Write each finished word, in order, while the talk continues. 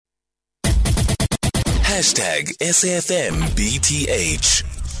#SAFMBTH.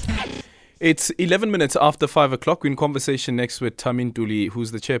 It's 11 minutes after 5 o'clock. We're in conversation next with Thami Ntuli,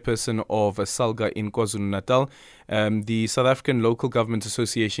 who's the chairperson of Salga in KwaZulu-Natal. The South African Local Government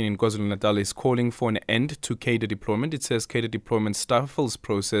Association in KwaZulu-Natal is calling for an end to cadre deployment. It says cadre deployment stifles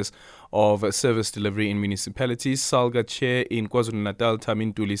process of service delivery in municipalities. Salga chair in KwaZulu-Natal,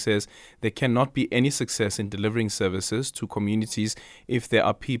 Thami Ntuli, says there cannot be any success in delivering services to communities if there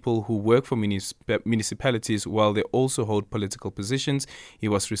are people who work for municipalities while they also hold political positions. He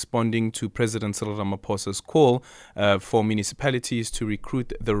was responding to President Cyril Ramaphosa's call for municipalities to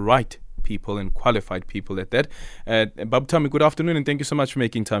recruit the right people and qualified people at that. Babu Thami, good afternoon, and thank you so much for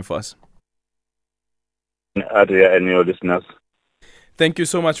making time for us. Adria and your listeners. Thank you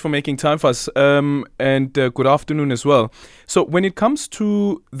so much for making time for us, and good afternoon as well. So when it comes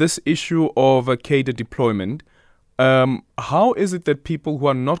to this issue of cadre deployment, how is it that people who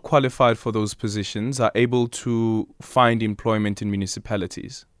are not qualified for those positions are able to find employment in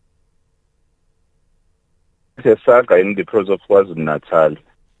municipalities? Salga in the process of KwaZulu-Natal,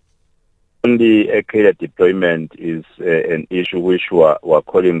 only a cadre deployment is an issue which we are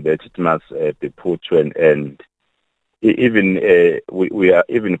calling that it must be put to an end. Even we are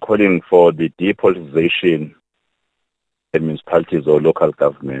even calling for the depolitization of municipalities or local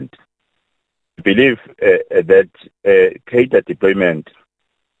government. I believe that cadre deployment,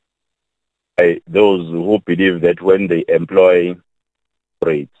 those who believe that when they employ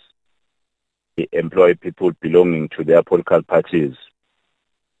rates, they employ people belonging to their political parties,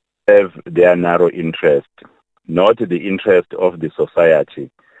 have their narrow interest, not the interest of the society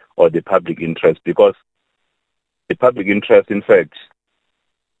or the public interest, because the public interest, in fact,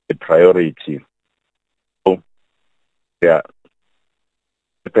 a priority. So, yeah,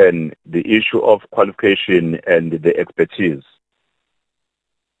 the issue of qualification and the expertise,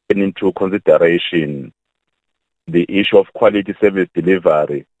 taking into consideration the issue of quality service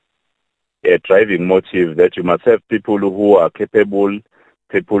delivery, a driving motive that you must have people who are capable,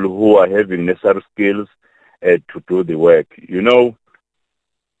 people who are having necessary skills to do the work. You know,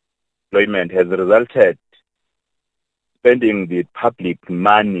 employment has resulted spending the public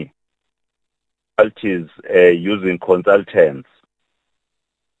money, using consultants.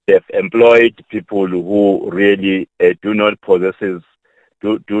 They've employed people who really do not possess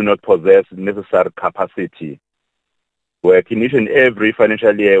necessary capacity. Work in each and every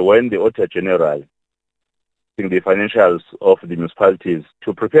financial year when the Auditor General, the financials of the municipalities,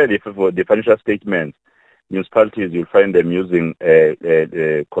 to prepare for the financial statements, municipalities, you'll find them using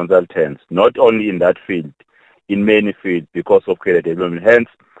consultants, not only in that field, in many fields, because of cadre development. Hence,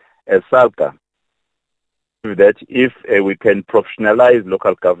 as Salga, that if we can professionalize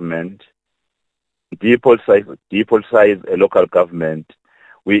local government, depoliticize a local government,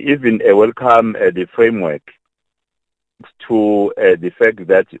 we even welcome the framework to the fact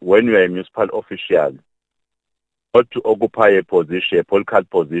that when you are a municipal official, not to occupy a position, a political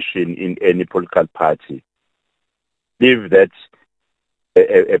position in any political party. Believe that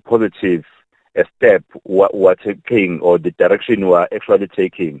a positive step we're taking, or the direction we are actually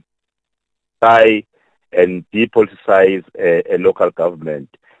taking, try and depoliticize a local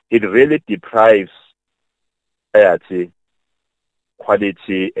government. It really deprives society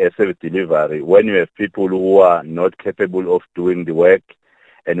quality service delivery when you have people who are not capable of doing the work,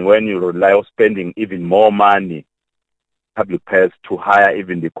 and when you rely on spending even more money, public payers, to hire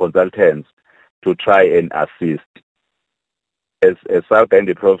even the consultants to try and assist. As Salga in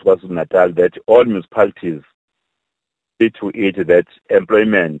the province of KwaZulu-Natal, that all municipalities see to it that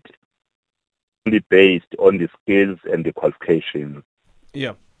employment only based on the skills and the qualifications.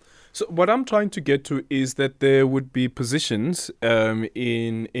 Yeah. So what I'm trying to get to is that there would be positions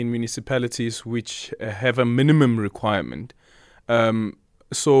in municipalities which have a minimum requirement.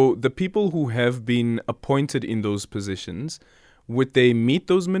 So the people who have been appointed in those positions, would they meet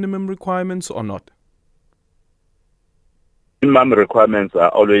those minimum requirements or not? Minimum requirements are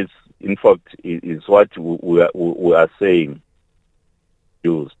always, in fact, is what we are saying,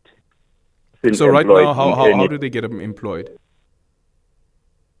 used. So right now, how do they get them employed?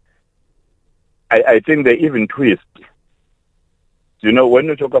 I think they even twist. You know, when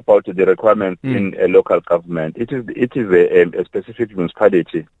you talk about the requirements in a local government, it is a specific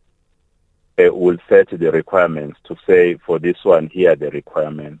municipality will set the requirements to say, for this one, here are the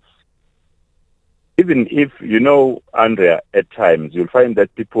requirements. Even if, you know, Andrea, at times, you'll find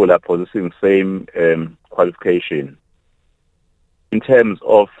that people are possessing same qualification in terms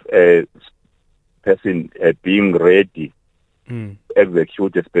of a person being ready to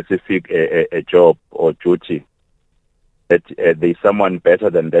execute a specific a job or duty, that there's someone better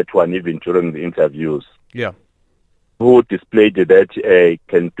than that one even during the interviews. Yeah. who displayed that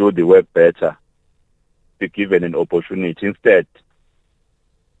can do the work better be given an opportunity. Instead,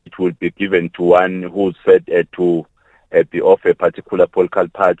 it will be given to one who's said to be of a particular political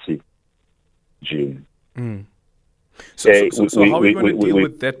party. Gene. So how are we going to deal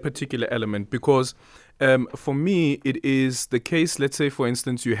with that particular element? Because for me, it is the case. Let's say, for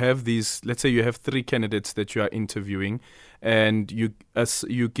instance, you have let's say you have 3 candidates that you are interviewing, and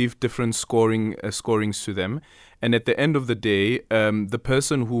you give different scorings to them. And at the end of the day, the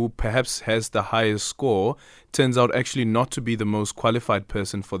person who perhaps has the highest score turns out actually not to be the most qualified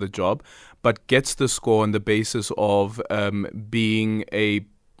person for the job, but gets the score on the basis of being a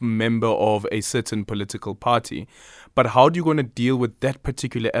member of a certain political party. But how do you going to deal with that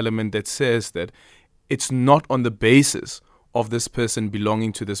particular element that says that it's not on the basis of this person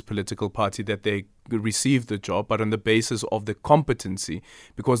belonging to this political party that they received the job, but on the basis of the competency?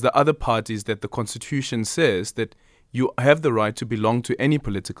 Because the other parties that the Constitution says that you have the right to belong to any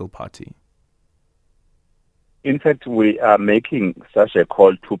political party. In fact, we are making such a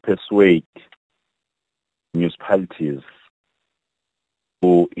call to persuade municipalities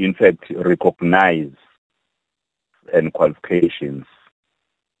who, in fact, recognize and qualifications,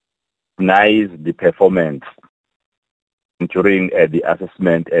 recognize the performance during the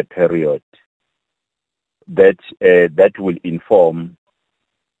assessment period. That will inform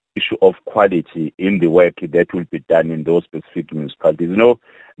issue of quality in the work that will be done in those specific municipalities. You know,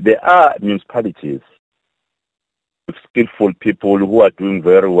 there are municipalities with skillful people who are doing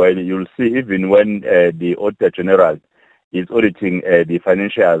very well. You'll see even when the Auditor General is auditing the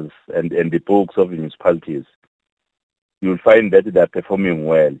financials and the books of the municipalities, you'll find that they are performing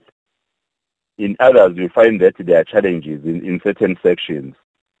well. In others, you'll find that there are challenges in certain sections.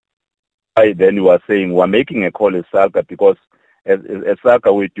 Then you are saying we're making a call as Salga because as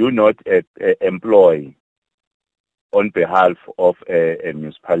Salga we do not employ on behalf of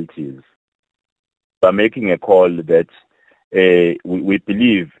municipalities. We're making a call that we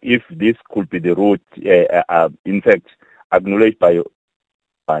believe if this could be the route, in fact, acknowledged by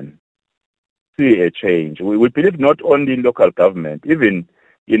one, see a change. We believe not only in local government, even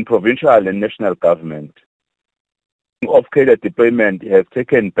in provincial and national government, of cadre deployment has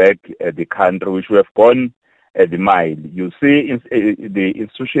taken back the country, which we have gone the mile. You see the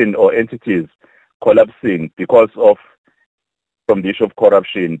institution or entities collapsing because of from the issue of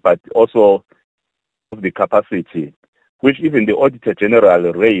corruption, but also of the capacity, which even the Auditor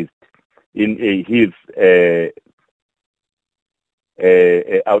General raised in his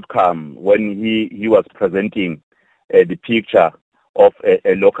outcome when he was presenting the picture of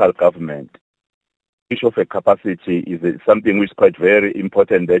a local government. Issue of a capacity is something which is quite very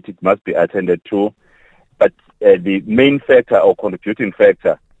important that it must be attended to. But the main factor or contributing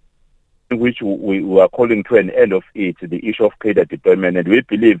factor, which we are calling to an end of it, the issue of cadre deployment. And we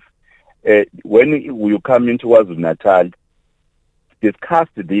believe when you come into KwaZulu-Natal, discuss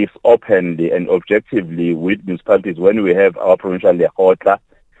this openly and objectively with municipalities when we have our provincial legislature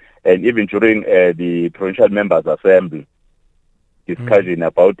and even during the provincial members' assembly, discussion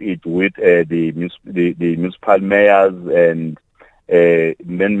about it with the municipal mayors and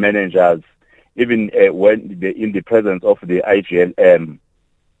managers, even when in the presence of the IGLM,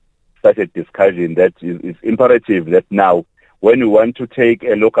 such a discussion that is imperative that now, when we want to take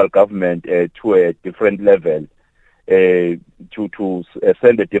a local government to a different level, to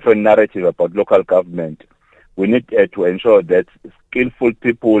send a different narrative about local government, we need to ensure that skillful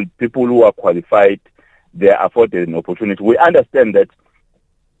people who are qualified, they are afforded an opportunity. We understand that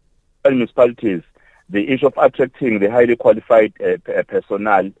in municipalities, the issue of attracting the highly qualified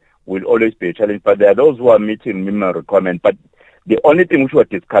personnel will always be a challenge, but there are those who are meeting minimum requirements. But the only thing which we are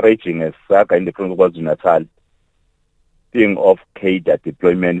discouraging as Salga in the province of KwaZulu-Natal, thing of cadre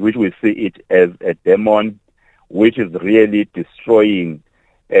deployment, which we see it as a demon, which is really destroying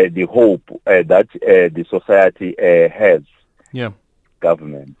the hope that the society has. Yeah.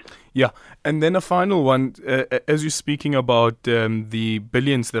 Government. Yeah, and then a final one, as you're speaking about the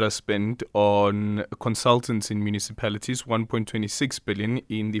billions that are spent on consultants in municipalities, 1.26 billion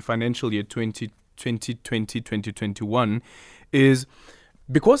in the financial year 2020-2021, is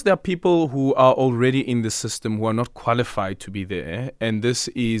because there are people who are already in the system who are not qualified to be there, and this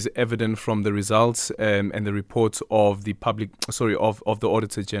is evident from the results and the reports of the of the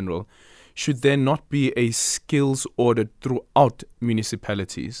Auditor General. Should there not be a skills audit throughout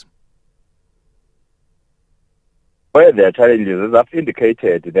municipalities? Well, there are challenges. As I've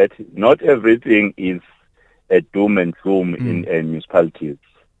indicated, that not everything is a doom and gloom in municipalities.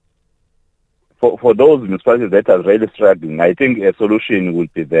 For those municipalities that are really struggling, I think a solution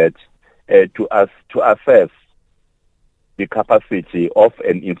would be that to assess the capacity of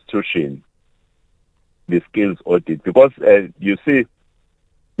an institution, the skills audit, because you see,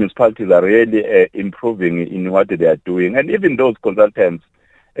 municipalities are really improving in what they are doing, and even those consultants,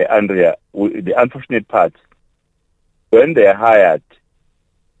 Andrea, the unfortunate part, when they are hired,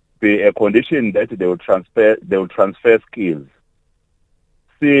 the condition that they will transfer skills.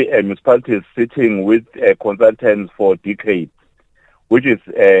 See municipalities sitting with consultants for decades, which is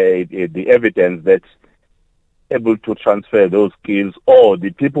the evidence that able to transfer those skills, or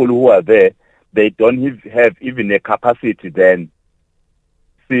the people who are there, they don't have even a capacity then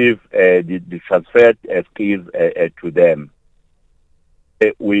receive the transferred skills to them.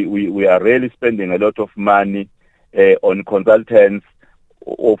 We are really spending a lot of money on consultants,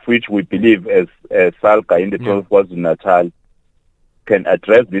 of which we believe as Salga in the province of KwaZulu-Natal can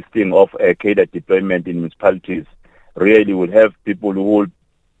address this thing of cadre deployment in municipalities. Really will have people who will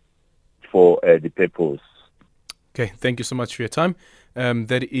for the purpose. Okay, thank you so much for your time.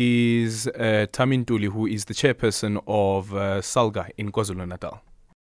 That is Thami Ntuli, who is the chairperson of Salga in KwaZulu-Natal.